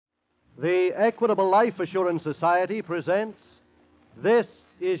The Equitable Life Assurance Society presents This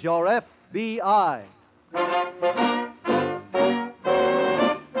is Your FBI.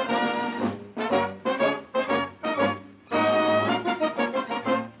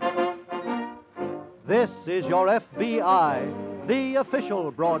 This is Your FBI, the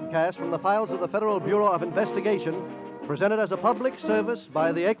official broadcast from the files of the Federal Bureau of Investigation, presented as a public service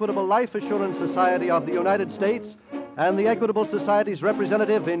by the Equitable Life Assurance Society of the United States and the Equitable Society's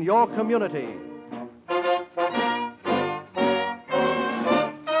representative in your community.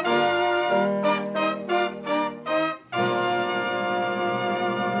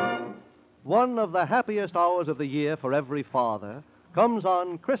 One of the happiest hours of the year for every father comes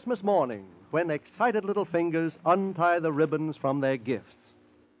on Christmas morning, when excited little fingers untie the ribbons from their gifts.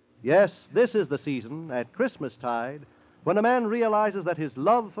 Yes, this is the season, at Christmastide, when a man realizes that his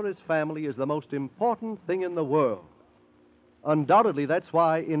love for his family is the most important thing in the world. Undoubtedly, that's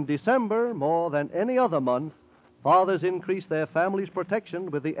why in December, more than any other month, fathers increase their family's protection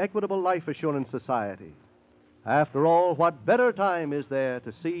with the Equitable Life Assurance Society. After all, what better time is there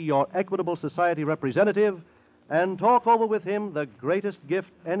to see your Equitable Society representative and talk over with him the greatest gift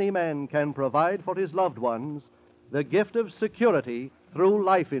any man can provide for his loved ones, the gift of security through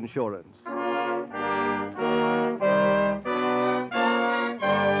life insurance.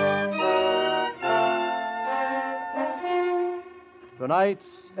 Tonight's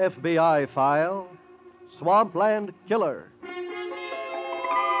FBI file, Swampland Killer.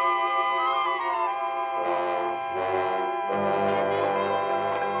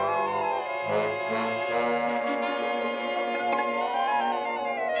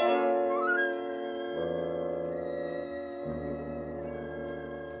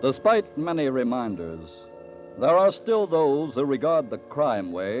 Despite many reminders, there are still those who regard the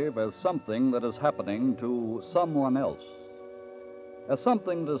crime wave as something that is happening to someone else, as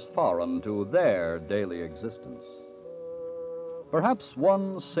something that is foreign to their daily existence. Perhaps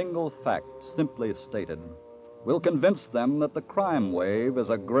one single fact, simply stated, will convince them that the crime wave is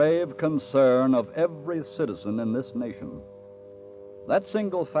a grave concern of every citizen in this nation. That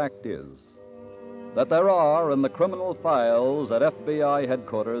single fact is that there are in the criminal files at FBI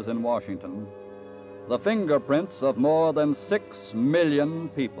headquarters in Washington the fingerprints of more than 6 million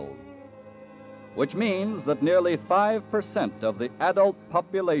people, which means that nearly 5% of the adult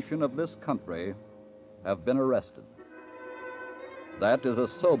population of this country have been arrested. That is a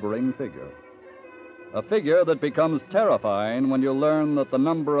sobering figure, a figure that becomes terrifying when you learn that the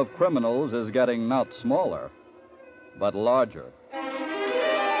number of criminals is getting not smaller, but larger.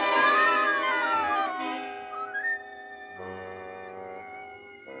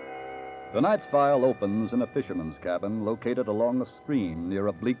 Tonight's file opens in a fisherman's cabin located along a stream near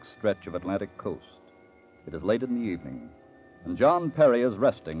a bleak stretch of Atlantic coast. It is late in the evening, and John Perry is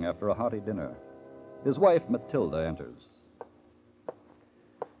resting after a hearty dinner. His wife, Matilda, enters.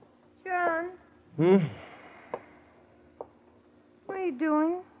 John, what are you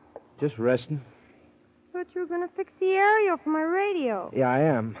doing? Just resting. Thought you were going to fix the aerial for my radio. Yeah, I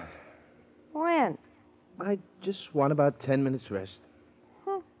am. When? I just want about 10 minutes rest.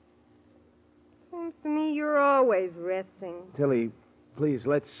 Seems to me you're always resting. Tilly, please,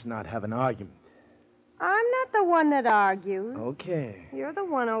 let's not have an argument. I'm not the one that argues. Okay. You're the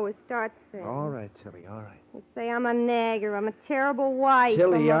one who always starts things. All right, Tilly, all right. You say I'm a nagger, I'm a terrible wife.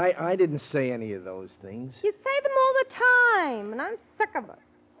 Tilly, I didn't say any of those things. You say them all the time, and I'm sick of it.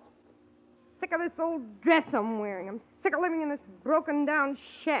 Sick of this old dress I'm wearing. I'm sick of living in this broken-down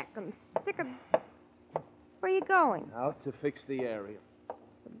shack. I'm sick of... Where are you going? Out to fix the aerial.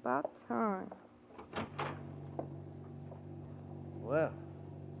 It's about time. Well,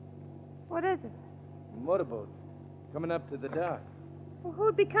 What is it? motorboat. Coming up to the dock. Well,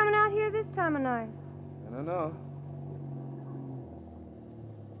 who'd be coming out here this time of night? I don't know.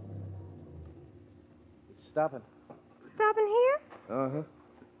 It's stopping. Stopping here? Uh-huh.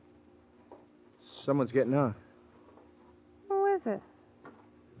 Someone's getting out. Who is it?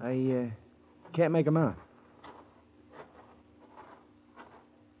 I can't make 'em out.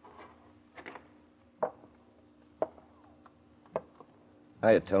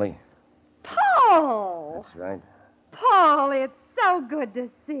 Hiya, Tilly. Paul! That's right. Paul, it's so good to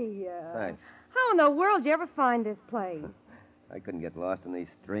see you. Thanks. How in the world did you ever find this place? I couldn't get lost in these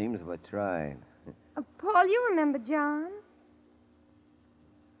streams if I tried. Paul, you remember John?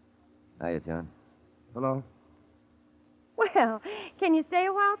 Hiya, John. Hello? Well, can you stay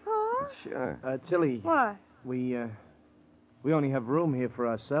a while, Paul? Sure. Tilly. What? We only have room here for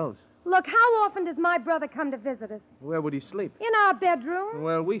ourselves. Look, how often does my brother come to visit us? Where would he sleep? In our bedroom.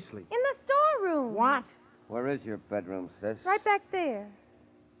 Where we sleep. In the storeroom. What? Where is your bedroom, sis? Right back there.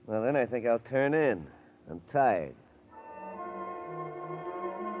 Well, then I think I'll turn in. I'm tired.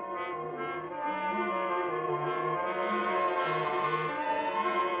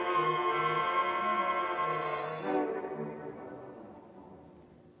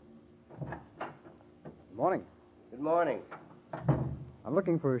 Good morning. Good morning. I'm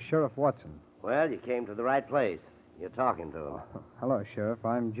looking for Sheriff Watson. Well, you came to the right place. You're talking to him. Hello, Sheriff.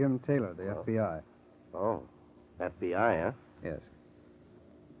 I'm Jim Taylor, the FBI. Oh, FBI, huh? Yes.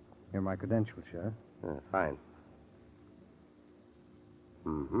 Here are my credentials, Sheriff. Fine.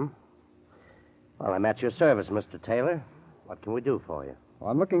 Mm-hmm. Well, I'm at your service, Mr. Taylor. What can we do for you? Well,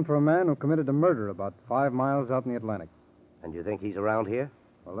 I'm looking for a man who committed a murder about 5 miles out in the Atlantic. And you think he's around here?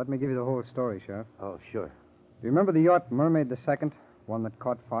 Well, let me give you the whole story, Sheriff. Oh, sure. Do you remember the yacht Mermaid II? One that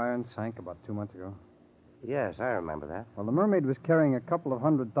caught fire and sank about 2 months ago? Yes, I remember that. Well, the Mermaid was carrying a couple of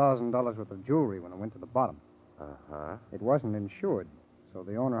 $100,000 worth of jewelry when it went to the bottom. Uh-huh. It wasn't insured, so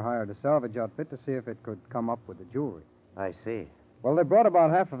the owner hired a salvage outfit to see if it could come up with the jewelry. I see. Well, they brought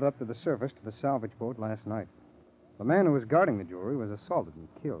about half of it up to the surface to the salvage boat last night. The man who was guarding the jewelry was assaulted and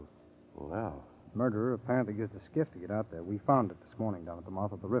killed. Well, Murderer apparently used a skiff to get out there. We found it this morning down at the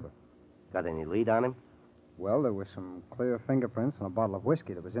mouth of the river. got any lead on him? Well, there were some clear fingerprints on a bottle of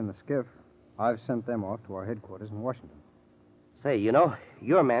whiskey that was in the skiff. I've sent them off to our headquarters in Washington. Say, you know,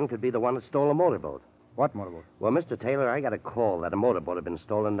 your man could be the one that stole a motorboat. What motorboat? Well, Mr. Taylor, I got a call that a motorboat had been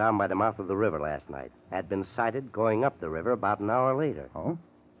stolen down by the mouth of the river last night. Had been sighted going up the river about an hour later. Oh?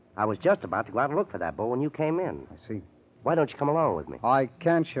 I was just about to go out and look for that boat when you came in. I see. Why don't you come along with me? I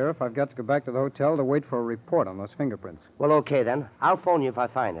can't, Sheriff. I've got to go back to the hotel to wait for a report on those fingerprints. Well, okay then. I'll phone you if I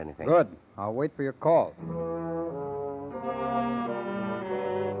find anything. Good. I'll wait for your call.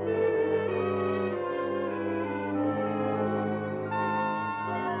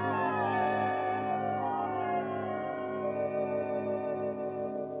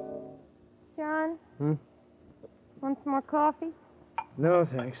 John? Hmm? Want some more coffee? No,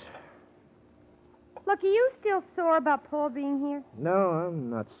 thanks. Look, are you still sore about Paul being here? No, I'm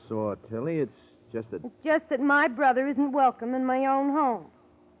not sore, Tilly. It's just that, It's just that my brother isn't welcome in my own home.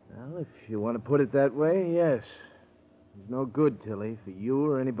 well, if you want to put it that way, yes. He's no good, Tilly, for you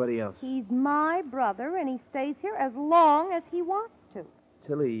or anybody else. He's my brother, and he stays here as long as he wants to.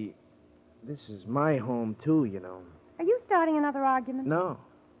 Tilly, this is my home, too, you know. Are you starting another argument? No.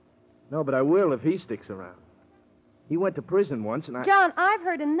 No, but I will if he sticks around. He went to prison once, and I... John, I've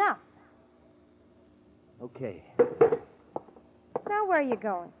heard enough. Okay. Now, where are you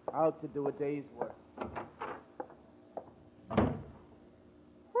going? Out to do a day's work.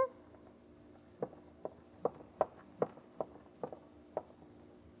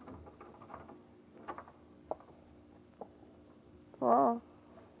 Paul.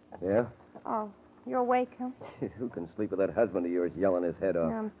 Yeah? Oh, you're awake, huh? Who can sleep with that husband of yours yelling his head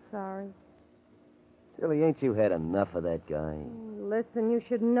off? I'm sorry. Tilly, ain't you had enough of that guy? Listen, you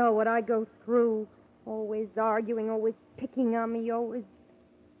should know what I go through. Always arguing, always picking on me, always...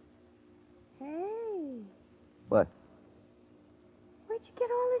 Hey, What? where'd you get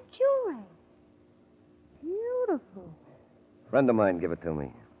all this jewelry? Beautiful. Friend of mine give it to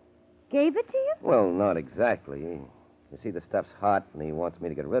me. Gave it to you? Well, not exactly. You see, the stuff's hot, and he wants me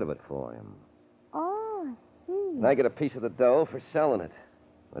to get rid of it for him. Oh, I see. And I get a piece of the dough for selling it.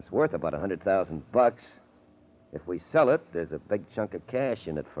 It's worth about $100,000. If we sell it, there's a big chunk of cash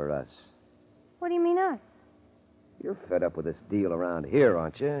in it for us. What do you mean us? You're fed up with this deal around here,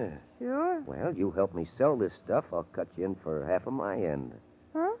 aren't you? Sure. Well, you help me sell this stuff, I'll cut you in for half of my end.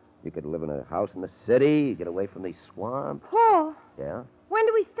 Huh? You could live in a house in the city, get away from these swamps. Paul, Yeah? when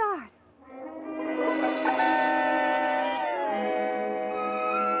do we start?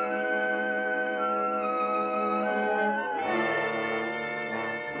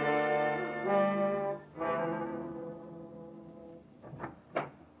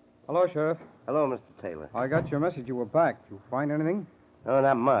 Hello, Sheriff. Hello, Mr. Taylor. I got your message. You were back. Did you find anything? Oh,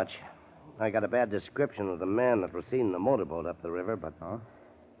 not much. I got a bad description of the man that was seen in the motorboat up the river, but Oh?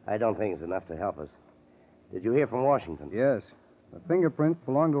 I don't think it's enough to help us. Did you hear from Washington? Yes. The fingerprints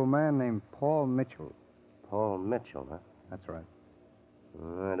belong to a man named Paul Mitchell. Paul Mitchell, huh? That's right.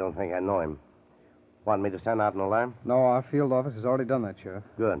 I don't think I know him. Want me to send out an alarm? No, our field office has already done that, Sheriff.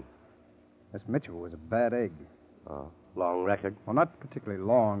 Good. This Mitchell was a bad egg. Oh, long record. Well, not particularly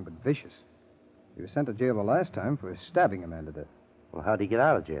long, but vicious. He was sent to jail the last time for stabbing a man to death. Well, how'd he get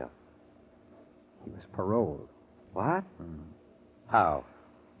out of jail? He was paroled. What? How?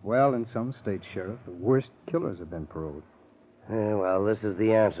 Well, in some states, Sheriff, the worst killers have been paroled. Yeah, well, this is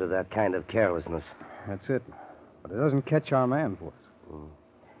the answer to that kind of carelessness. That's it. But it doesn't catch our man for us.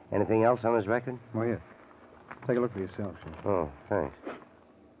 Anything else on his record? Well, here. Take a look for yourself, Sheriff. Oh, thanks.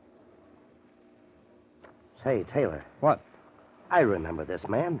 Say, Taylor, What? I remember this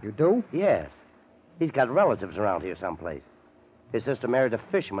man. You do? Yes. He's got relatives around here someplace. His sister married a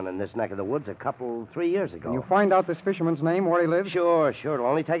fisherman in this neck of the woods 3 years ago. Can you find out this fisherman's name, where he lives? Sure. It'll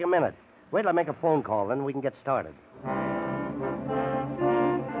only take a minute. Wait till I make a phone call, then we can get started.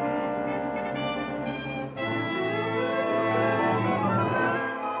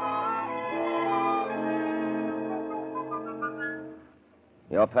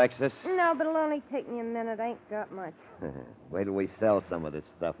 Your pack, sis? No, but it'll only take me a minute. I ain't got much. Wait till we sell some of this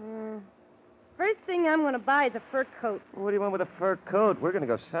stuff. First thing I'm going to buy is a fur coat. What do you want with a fur coat? We're going to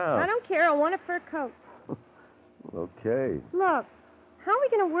go south. I don't care. I want a fur coat. Okay. Look, how are we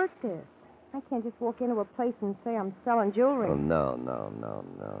going to work this? I can't just walk into a place and say I'm selling jewelry. Oh, no.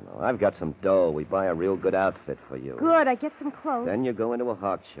 I've got some dough. We buy a real good outfit for you. Good. I get some clothes. Then you go into a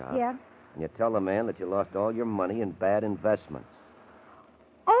hawk shop. Yeah. And you tell the man that you lost all your money in bad investments.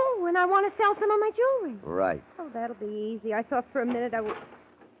 Oh, and I want to sell some of my jewelry. Right. Oh, that'll be easy. I thought for a minute I would...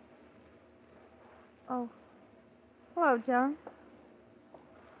 Oh. Hello, John.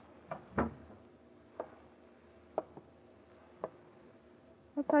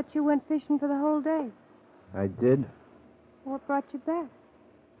 I thought you went fishing for the whole day. I did. What brought you back?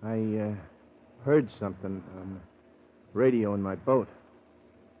 I heard something on the radio in my boat.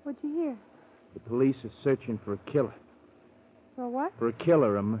 What'd you hear? The police are searching for a killer. For what? For a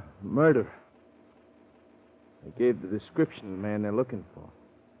killer, a murderer. I gave the description of the man they're looking for.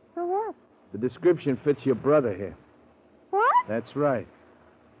 For what? The description fits your brother here. What? That's right.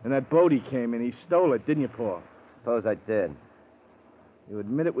 And that boat he came in, he stole it, didn't you, Paul? Suppose I did. You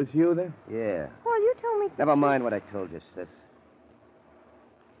admit it was you, then? Yeah. Well, you told me... Never mind what I told you, sis.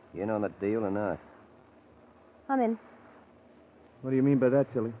 You in on the deal or not? I'm in. What do you mean by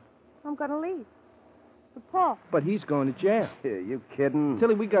that, Tilly? I'm going to leave. But Paul... But he's going to jail. You kidding?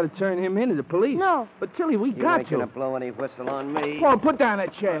 Tilly, we got to turn him in to the police. No. But, Tilly, we You got ain't to. gonna blow any whistle on me. Paul, put down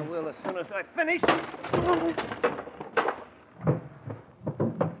that chair. I will as soon as I finish.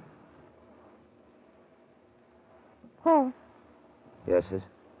 Paul, Yes, sis?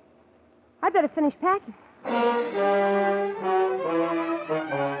 I better finish packing.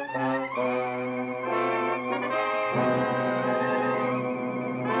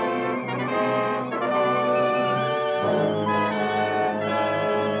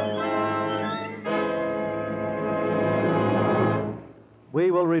 We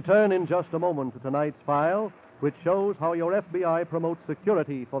will return in just a moment to tonight's file, which shows how your FBI promotes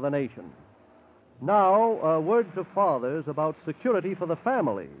security for the nation. Now, a word to fathers about security for the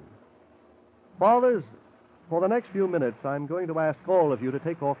family. Fathers, for the next few minutes, I'm going to ask all of you to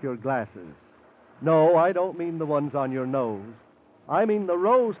take off your glasses. No, I don't mean the ones on your nose. I mean the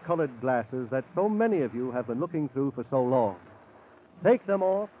rose-colored glasses that so many of you have been looking through for so long. Take them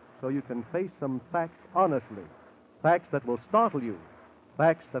off so you can face some facts honestly. Facts that will startle you.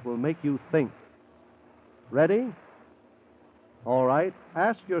 Facts that will make you think. Ready? All right.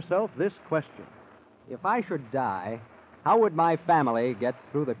 Ask yourself this question. If I should die, how would my family get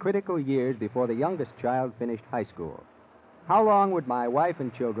through the critical years before the youngest child finished high school? How long would my wife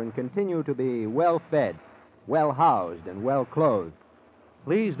and children continue to be well-fed, well-housed, and well-clothed?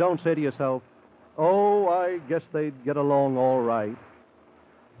 Please don't say to yourself, oh, I guess they'd get along all right.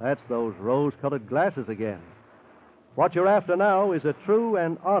 That's those rose-colored glasses again. What you're after now is a true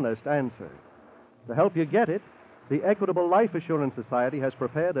and honest answer. To help you get it, the Equitable Life Assurance Society has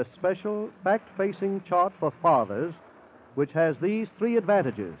prepared a special fact-facing chart for fathers which has these 3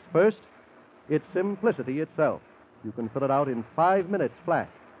 advantages. First, it's simplicity itself. You can fill it out in 5 minutes flat.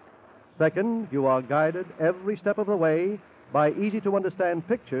 Second, you are guided every step of the way by easy-to-understand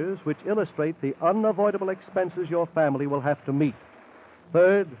pictures which illustrate the unavoidable expenses your family will have to meet.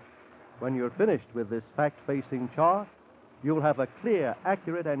 Third, when you're finished with this fact-facing chart, you'll have a clear,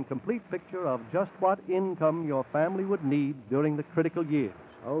 accurate, and complete picture of just what income your family would need during the critical years.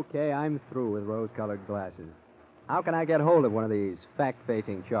 Okay, I'm through with rose-colored glasses. How can I get hold of one of these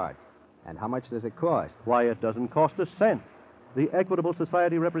fact-facing charts? And how much does it cost? Why, it doesn't cost a cent. The Equitable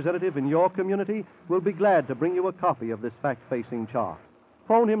Society representative in your community will be glad to bring you a copy of this fact-facing chart.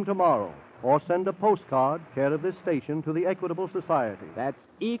 Phone him tomorrow or send a postcard, care of this station, to the Equitable Society. That's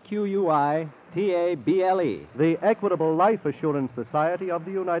EQUITABLE. The Equitable Life Assurance Society of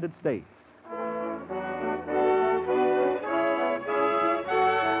the United States.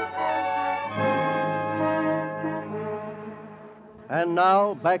 And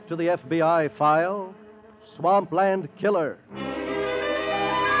now, back to the FBI file, Swampland Killer.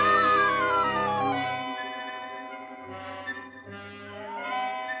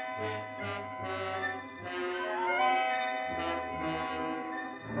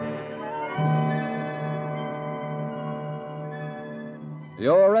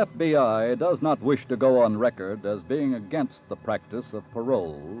 Your FBI does not wish to go on record as being against the practice of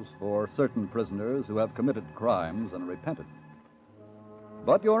paroles for certain prisoners who have committed crimes and repented.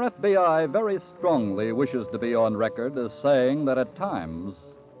 But your FBI very strongly wishes to be on record as saying that at times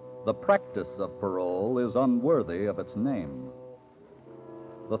the practice of parole is unworthy of its name.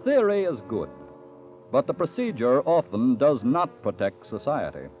 The theory is good, but the procedure often does not protect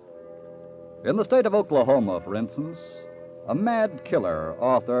society. In the state of Oklahoma, for instance, a mad killer,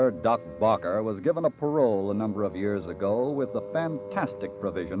 author Doc Barker, was given a parole a number of years ago with the fantastic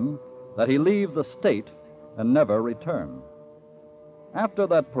provision that he leave the state and never return. After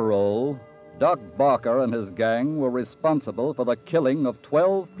that parole, Doc Barker and his gang were responsible for the killing of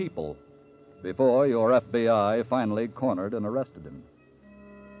 12 people before your FBI finally cornered and arrested him.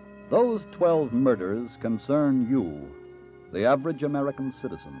 Those 12 murders concern you, the average American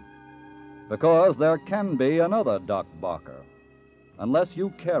citizen, because there can be another Doc Barker, unless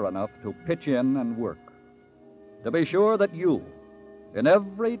you care enough to pitch in and work. To be sure that you, in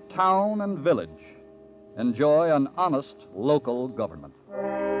every town and village, enjoy an honest local government.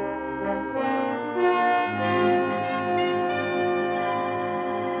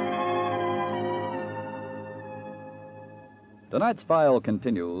 Tonight's file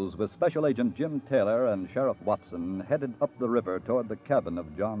continues with Special Agent Jim Taylor and Sheriff Watson headed up the river toward the cabin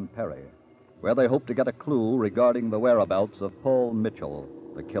of John Perry, where they hope to get a clue regarding the whereabouts of Paul Mitchell,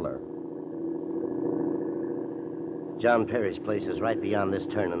 the killer. John Perry's place is right beyond this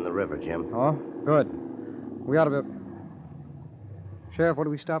turn in the river, Jim. Oh, good. We ought to be... Sheriff, what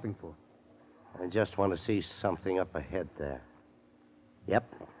are we stopping for? I just want to see something up ahead there. Yep,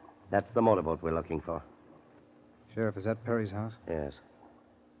 that's the motorboat we're looking for. Sheriff, is that Perry's house? Yes,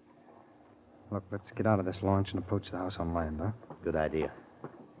 Look, let's get out of this launch and approach the house on land, huh? good idea.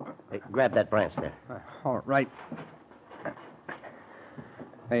 Hey, grab that branch there. All right.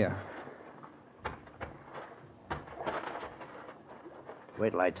 Hey,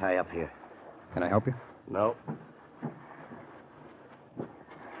 Wait till I tie up here. can I help you? No.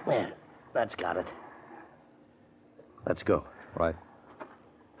 There, that's got it. Let's go. Right.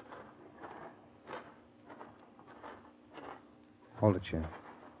 Hold it, Sheriff.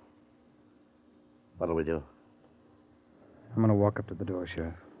 What'll we do? I'm going to walk up to the door,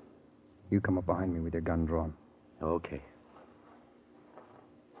 Sheriff. You come up behind me with your gun drawn. Okay.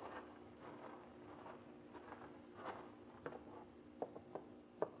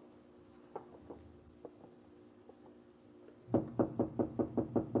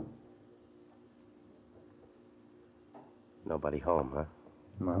 Nobody home, huh?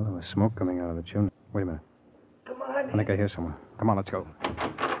 Well, there was smoke coming out of the chimney. Wait a minute. Come on. I think I hear someone. Come on, let's go.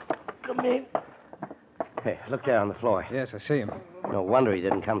 Come in. Hey, look there on the floor. Yes, I see him. No wonder he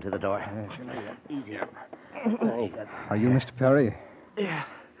didn't come to the door. Yeah, sure did. Easy. Are you Mr. Perry? Yeah.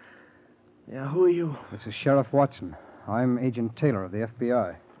 Yeah, who are you? This is Sheriff Watson. I'm Agent Taylor of the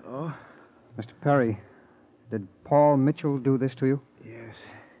FBI. Oh? Mr. Perry, did Paul Mitchell do this to you? Yes.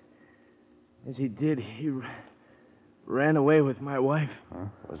 Yes, he did. He ran away with my wife. Huh?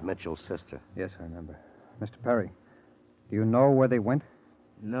 It was Mitchell's sister. Yes, I remember. Mr. Perry, do you know where they went?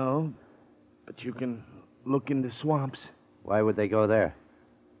 No, but you can look in the swamps. Why would they go there?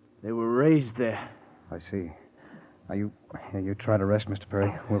 They were raised there. I see. Now, you try to rest, Mr.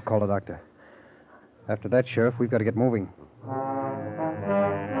 Perry. We'll call a doctor. After that, Sheriff, we've got to get moving.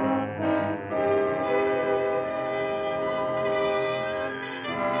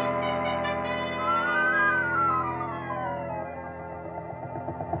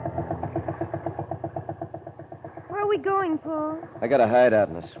 Where are we going, Paul? I got a hideout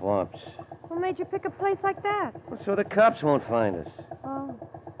in the swamps. What made you pick a place like that? So the cops won't find us. Oh.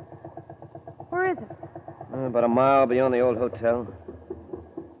 Where is it? About a mile beyond the old hotel.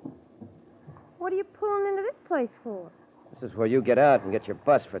 What are you pulling into this place for? This is where you get out and get your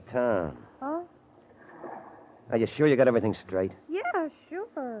bus for town. Oh? Are you sure you got everything straight? Yeah,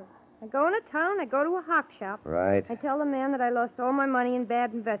 sure. I go into town, I go to a hawk shop. Right, I tell the man that I lost all my money in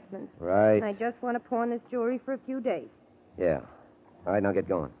bad investments. right. And I just want to pawn this jewelry for a few days. Yeah. All right, now get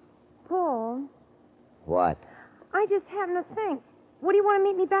going. Paul, What? I just happen to think. What do you want to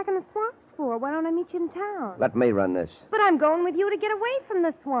meet me back in the swamps for? Why don't I meet you in town? Let me run this. But I'm going with you to get away from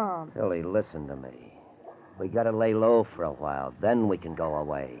the swamp. Tilly, listen to me. We gotta lay low for a while, then we can go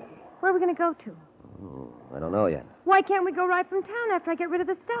away. Where are we going to go to? I don't know yet. Why can't we go right from town after I get rid of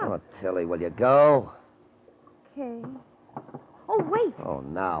the stuff? Oh, Tilly, will you go? Okay. Oh, wait. Oh,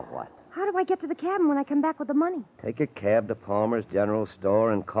 now what? How do I get to the cabin when I come back with the money? Take a cab to Palmer's General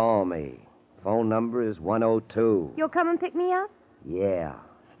Store and call me. Phone number is 102. You'll come and pick me up? Yeah.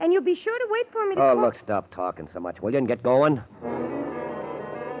 And you'll be sure to wait for me to Oh, call... look, stop talking so much, will you, and get going?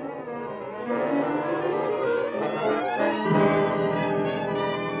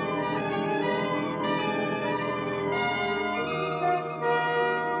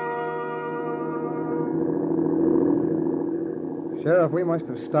 Sheriff, we must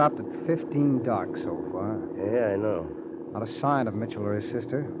have stopped at 15 docks so far. Yeah, I know. Not a sign of Mitchell or his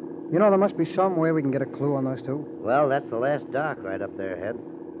sister. You know, there must be some way we can get a clue on those two. Well, that's the last dock right up there ahead.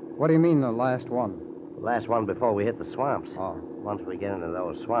 What do you mean, the last one? The last one before we hit the swamps. Oh, Once we get into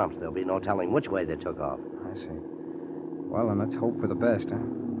those swamps, there'll be no telling which way they took off. I see. Well, then let's hope for the best, huh?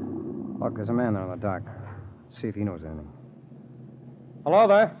 Look, there's a man there on the dock. Let's see if he knows anything. Hello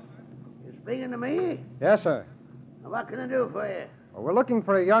there. You speaking to me? Yes, sir. What can I do for you? Well, we're looking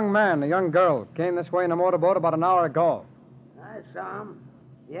for a young man, a young girl. Came this way in a motorboat about an hour ago. I saw him.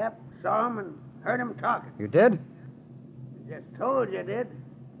 Yep, saw him and heard him talking. You did? Just told you did.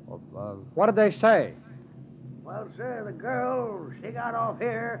 Well, what did they say? Well, sir, the girl, she got off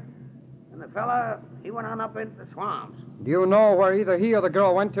here, and the fella, he went on up into the swamps. Do you know where either he or the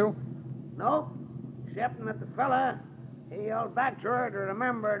girl went to? Nope, excepting that the fella, he yelled back to her to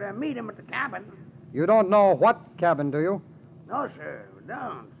remember to meet him at the cabin. You don't know what cabin, do you? No, sir, we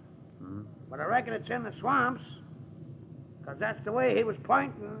don't. But I reckon it's in the swamps, because that's the way he was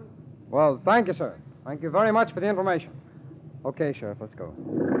pointing. Well, thank you, sir. Thank you very much for the information. Okay, Sheriff, let's go.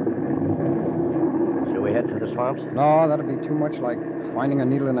 Should we head for the swamps? No, that'd be too much like finding a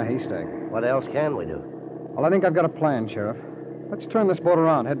needle in a haystack. What else can we do? Well, I think I've got a plan, Sheriff. Let's turn this boat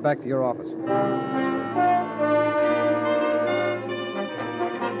around, head back to your office.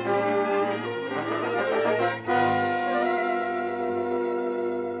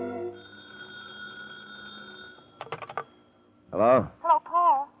 Hello? Hello,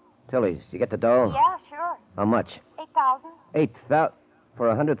 Paul. Tilly's, you get the dough? Yeah, sure. How much? 8,000. 8,000 for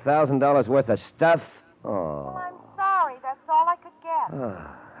 $100,000 worth of stuff? Well, Oh. I'm sorry. That's all I could get.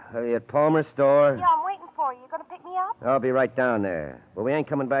 Are you at Palmer's store? Yeah, I'm waiting for you. You gonna pick me up? I'll be right down there. But we ain't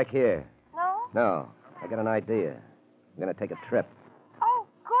coming back here. No? No. I got an idea. We're going to take a trip. Oh,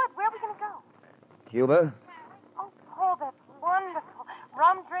 good. Where are we gonna go? Cuba? Oh, Paul, that's wonderful.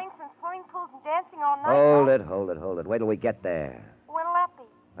 Rum drinks and swimming pools and dancing all night. Hold huh? it, hold it, hold it. Wait till we get there. When'll that be?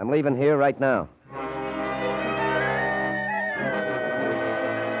 I'm leaving here right now.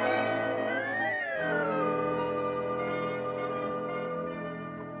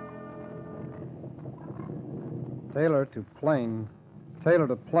 Taylor to plane. Taylor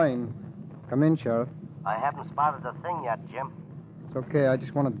to plane. Come in, Sheriff. I haven't spotted a thing yet, Jim. It's okay. I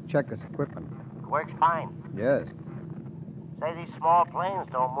just wanted to check this equipment. Works fine. Yes. Say these small planes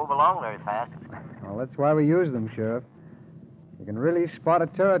don't move along very fast. Well, that's why we use them, Sheriff. You can really spot a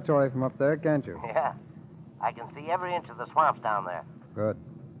territory from up there, can't you? Yeah. I can see every inch of the swamps down there. Good.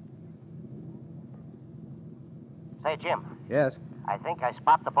 Say, Jim, Yes. I think I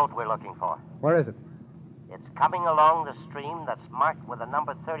spot the boat we're looking for. Where is it? It's coming along the stream that's marked with the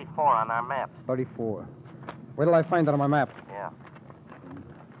number 34 on our maps. 34. Where till I find that on my map? Yeah.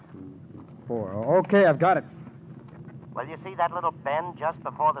 4. Okay, I've got it. Well, you see that little bend just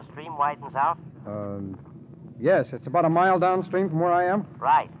before the stream widens out? Yes, it's about a mile downstream from where I am.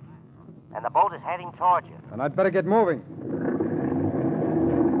 Right. And the boat is heading towards you. And I'd better get moving.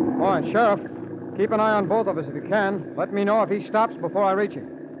 Come on, Sheriff. Keep an eye on both of us if you can. Let me know if he stops before I reach him.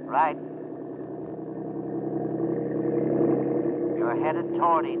 Right. You're headed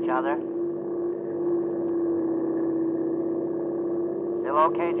toward each other. Still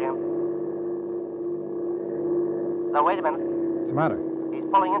okay, Jim? No, wait a minute. What's the matter? He's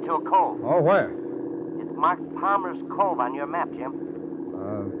pulling into a cove. Oh, where? It's marked Palmer's Cove on your map, Jim.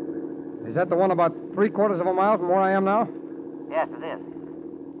 Is that the one about 3/4 of a mile from where I am now? Yes, it is.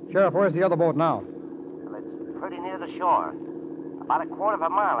 Sheriff, where's the other boat now? Well, it's pretty near the shore. About 1/4 of a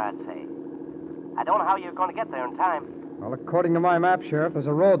mile, I'd say. I don't know how you're going to get there in time. Well, according to my map, Sheriff, there's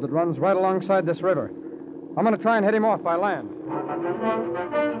a road that runs right alongside this river. I'm going to try and head him off by land.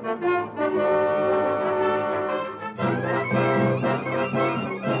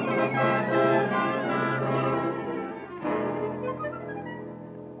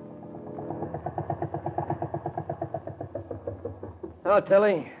 Oh,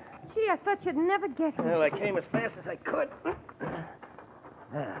 Tilly. Gee, I thought you'd never get here. Well, I came as fast as I could.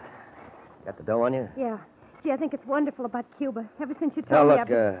 Got the dough on you? Yeah. Gee, I think it's wonderful about Cuba. Ever since you Now, told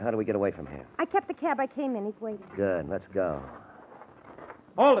me look, how do we get away from here? I kept the cab I came in. He's waiting. Good, let's go.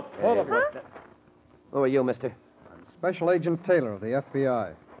 Hold it. Hold it. Huh? Who are you, mister? Special Agent Taylor of the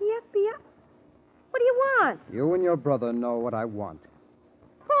FBI. The FBI? What do you want? You and your brother know what I want.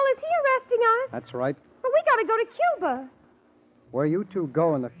 Paul, is he arresting us? That's right. Well, we gotta go to Cuba. Where you two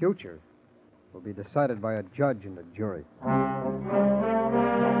go in the future will be decided by a judge and a jury.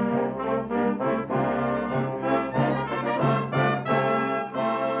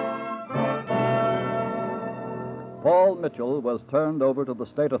 Paul Mitchell was turned over to the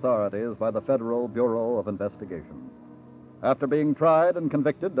state authorities by the Federal Bureau of Investigation. After being tried and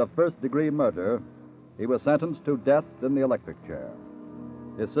convicted of first-degree murder, he was sentenced to death in the electric chair.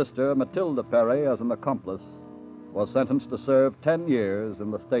 His sister, Matilda Perry, as an accomplice, was sentenced to serve 10 years in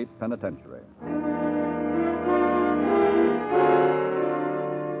the state penitentiary.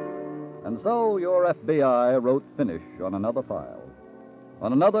 And so your FBI wrote finish on another file,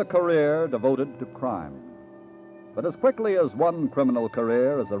 on another career devoted to crime. But as quickly as one criminal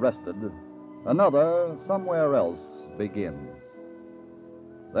career is arrested, another somewhere else begins.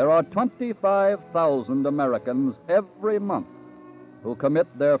 There are 25,000 Americans every month who commit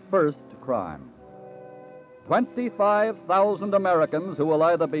their first crime. 25,000 Americans who will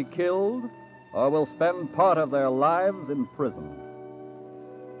either be killed or will spend part of their lives in prison.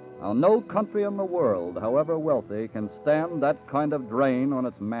 Now, no country in the world, however wealthy, can stand that kind of drain on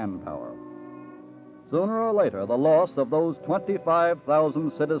its manpower. Sooner or later, the loss of those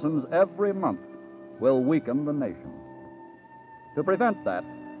 25,000 citizens every month will weaken the nation. To prevent that,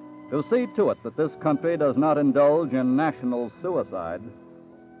 to see to it that this country does not indulge in national suicide,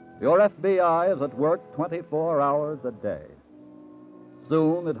 your FBI is at work 24 hours a day.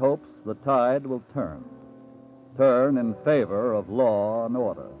 Soon, it hopes, the tide will turn in favor of law and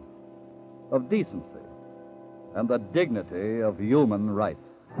order, of decency, and the dignity of human rights.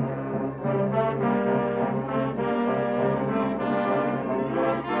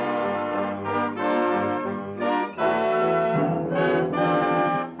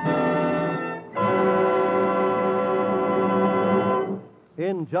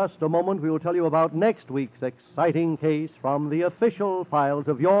 In just a moment, we will tell you about next week's exciting case from the official files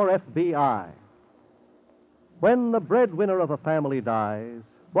of your FBI. When the breadwinner of a family dies,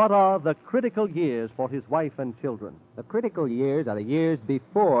 what are the critical years for his wife and children? The critical years are the years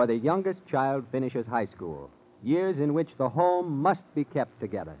before the youngest child finishes high school, years in which the home must be kept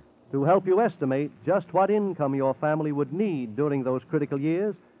together. To help you estimate just what income your family would need during those critical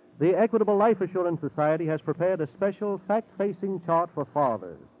years, the Equitable Life Assurance Society has prepared a special fact-facing chart for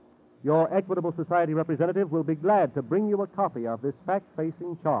fathers. Your Equitable Society representative will be glad to bring you a copy of this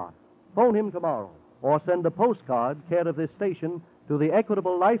fact-facing chart. Phone him tomorrow or send a postcard care of this station to the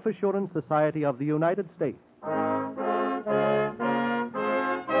Equitable Life Assurance Society of the United States.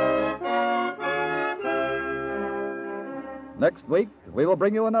 Next week, we will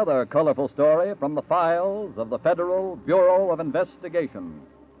bring you another colorful story from the files of the Federal Bureau of Investigation.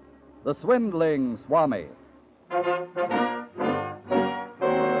 The Swindling Swami.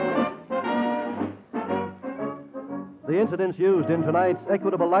 The incidents used in tonight's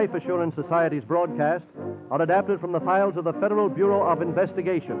Equitable Life Assurance Society's broadcast are adapted from the files of the Federal Bureau of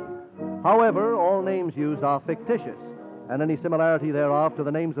Investigation. However, all names used are fictitious, and any similarity thereof to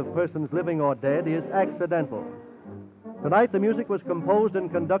the names of persons living or dead is accidental. Tonight, the music was composed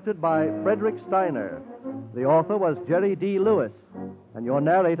and conducted by Frederick Steiner. The author was Jerry D. Lewis, and your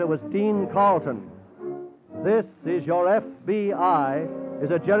narrator was Dean Carlton. This is Your FBI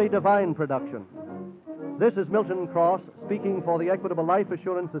is a Jerry Devine production. This is Milton Cross speaking for the Equitable Life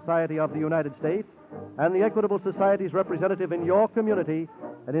Assurance Society of the United States and the Equitable Society's representative in your community,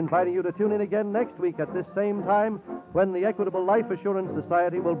 and inviting you to tune in again next week at this same time when the Equitable Life Assurance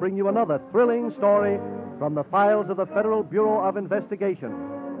Society will bring you another thrilling story from the files of the Federal Bureau of Investigation.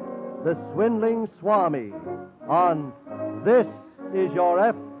 The Swindling Swami on This is Your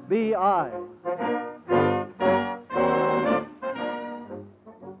FBI.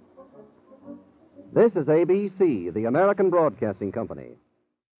 This is ABC, the American Broadcasting Company.